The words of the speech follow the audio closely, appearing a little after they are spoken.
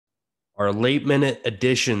Our late minute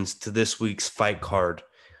additions to this week's fight card.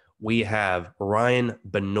 We have Ryan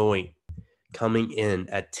Benoit coming in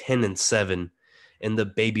at 10-7 in the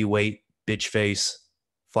babyweight bitch face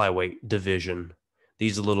flyweight division.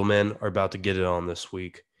 These little men are about to get it on this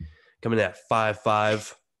week. Coming in at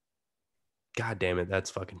 5'5". God damn it,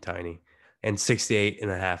 that's fucking tiny. And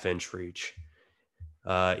 68.5-inch reach.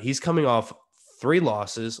 He's coming off 3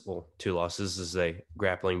 losses. Well, 2 losses is a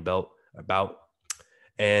grappling belt about.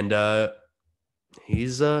 And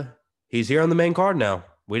he's here on the main card now.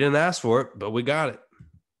 We didn't ask for it, but we got it.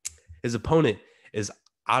 His opponent is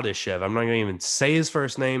Adashev. I'm not going to even say his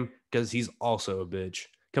first name because he's also a bitch.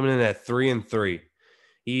 Coming in at 3-3.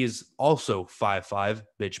 He's also 5'5",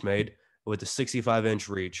 bitch made, with a 65-inch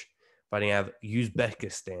reach, fighting out of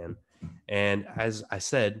Uzbekistan. And as I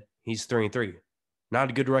said, he's 3-3.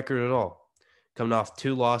 Not a good record at all. Coming off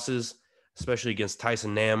 2 losses, especially against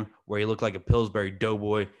Tyson Nam, where he looked like a Pillsbury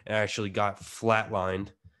doughboy and actually got flatlined.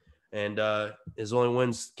 And his only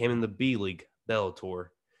wins came in the B League, Bellator.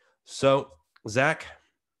 So, Zach,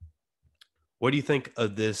 what do you think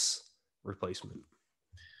of this replacement?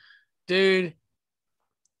 Dude,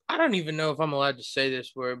 I don't even know if I'm allowed to say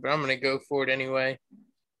this word, but I'm going to go for it anyway.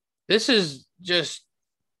 This is just,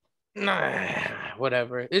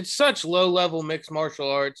 whatever. It's such low-level mixed martial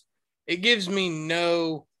arts. It gives me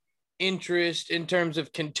no interest in terms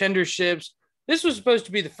of contenderships. This was supposed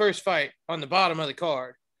to be the first fight on the bottom of the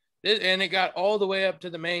card, and it got all the way up to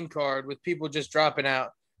the main card with people just dropping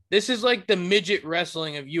out. This is like the midget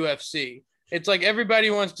wrestling of UFC. It's like everybody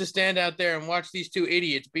wants to stand out there and watch these two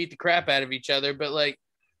idiots beat the crap out of each other, but like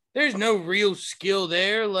there's no real skill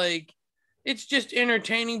there. Like it's just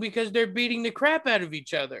entertaining because they're beating the crap out of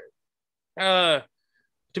each other. To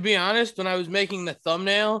be honest, when I was making the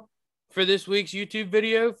thumbnail for this week's YouTube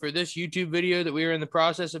video, for this YouTube video that we are in the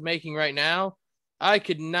process of making right now, I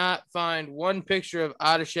could not find one picture of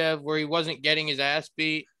Adashev where he wasn't getting his ass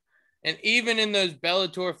beat. And even in those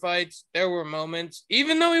Bellator fights, there were moments,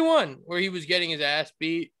 even though he won, where he was getting his ass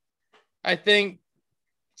beat. I think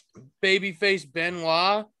babyface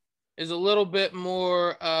Benoit is a little bit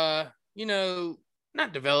more, not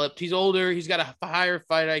developed. He's older. He's got a higher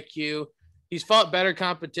fight IQ. He's fought better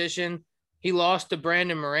competition. He lost to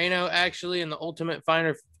Brandon Moreno, actually, in the Ultimate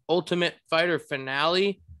Fighter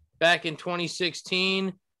finale back in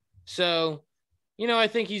 2016. So, I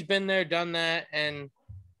think he's been there, done that. And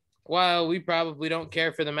while we probably don't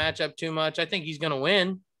care for the matchup too much, I think he's going to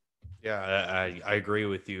win. Yeah, I agree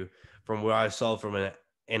with you. From what I saw from an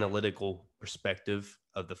analytical perspective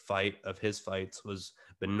of the fight, of his fights, was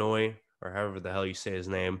Benoit, or however the hell you say his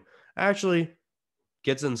name, actually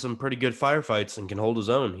gets in some pretty good firefights and can hold his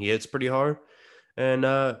own. He hits pretty hard and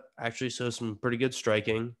actually shows some pretty good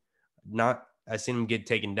striking. I seen him get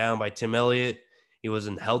taken down by Tim Elliott. He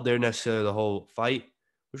wasn't held there necessarily the whole fight,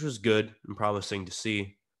 which was good and promising to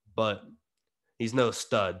see. But he's no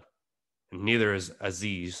stud, and neither is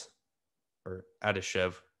Aziz or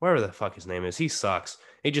Adashev, whatever the fuck his name is. He sucks.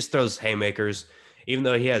 He just throws haymakers, even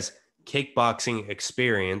though he has kickboxing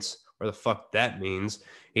experience, or the fuck that means.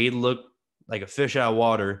 He looked like a fish out of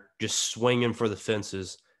water, just swinging for the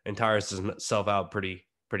fences and tires himself out pretty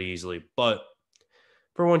easily. But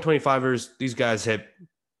for 125ers, these guys hit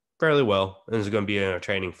fairly well, and it's going to be an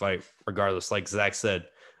entertaining fight regardless. Like Zach said,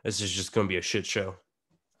 this is just going to be a shit show.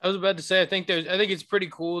 I was about to say, I think it's pretty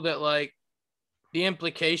cool that like the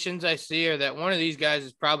implications I see are that one of these guys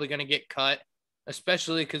is probably going to get cut,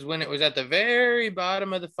 especially because when it was at the very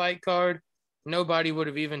bottom of the fight card, nobody would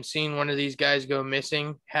have even seen one of these guys go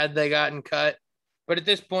missing had they gotten cut. But at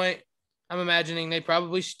this point, I'm imagining they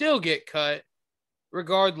probably still get cut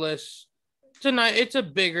regardless. It's a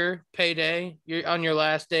bigger payday. You're on your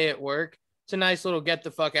last day at work. It's a nice little get the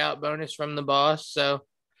fuck out bonus from the boss. So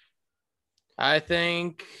I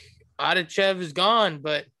think Adashev is gone,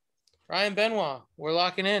 but Ryan Benoit, we're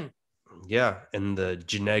locking in. Yeah, in the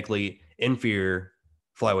genetically inferior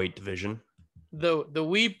flyweight division. The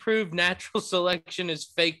we proved natural selection is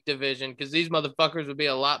fake division because these motherfuckers would be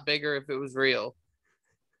a lot bigger if it was real.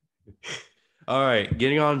 All right,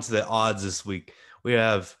 getting on to the odds this week. We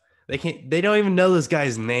have they don't even know this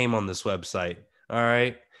guy's name on this website. All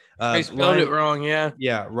right. I spelled it wrong, yeah.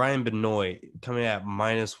 Yeah, Ryan Benoit coming at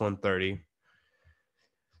minus 130.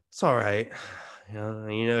 It's all right.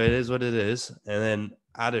 It is what it is. And then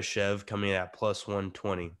Adashev coming at plus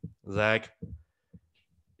 120. Zach,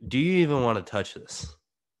 do you even want to touch this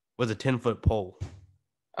with a 10-foot pole?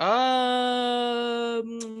 I'm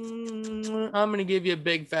gonna give you a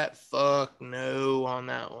big fat fuck no on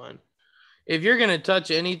that one. If you're gonna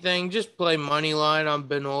touch anything, just play money line on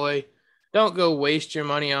Benoit. Don't go waste your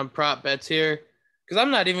money on prop bets here, Because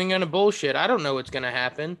I'm not even going to bullshit. I don't know what's going to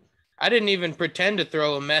happen. I didn't even pretend to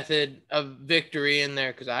throw a method of victory in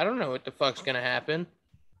there because I don't know what the fuck's going to happen.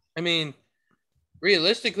 I mean,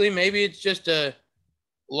 realistically, maybe it's just a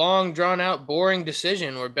long, drawn out, boring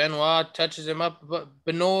decision where Benoit touches him up,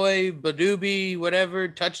 Benoit, Badubi, whatever,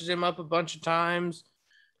 touches him up a bunch of times,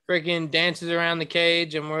 freaking dances around the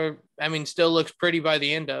cage, and still looks pretty by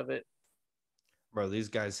the end of it. Bro, these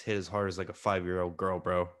guys hit as hard as like a 5-year-old girl,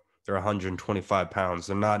 bro. They're 125 pounds.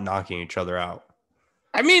 They're not knocking each other out.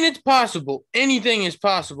 I mean, it's possible. Anything is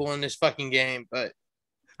possible in this fucking game, but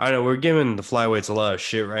I know we're giving the flyweights a lot of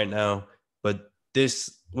shit right now, but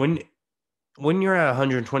when you're at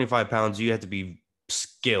 125 pounds, you have to be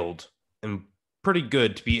skilled and pretty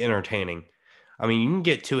good to be entertaining. I mean, you can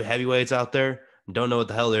get two heavyweights out there and don't know what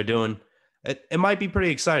the hell they're doing. It might be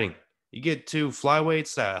pretty exciting. You get two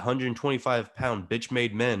flyweights at 125-pound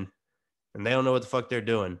bitch-made men, and they don't know what the fuck they're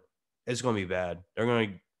doing. It's going to be bad. They're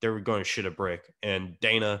going to shit a brick, and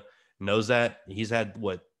Dana knows that. He's had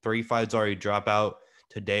 3 fights already drop out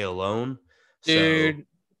today alone. dude, So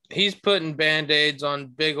he's putting band-aids on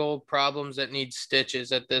big old problems that need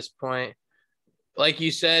stitches at this point. Like you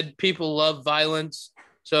said, people love violence.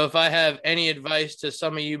 So if I have any advice to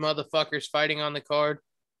some of you motherfuckers fighting on the card,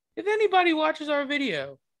 if anybody watches our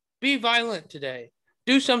video, be violent today.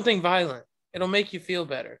 Do something violent. It'll make you feel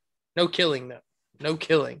better. No killing though. No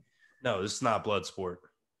killing. no, this is not blood sport.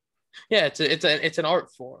 Yeah, it's an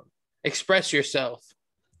art form. Express yourself.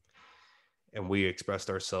 And we expressed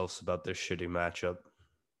ourselves about this shitty matchup.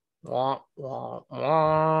 Wah, wah,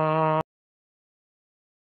 wah.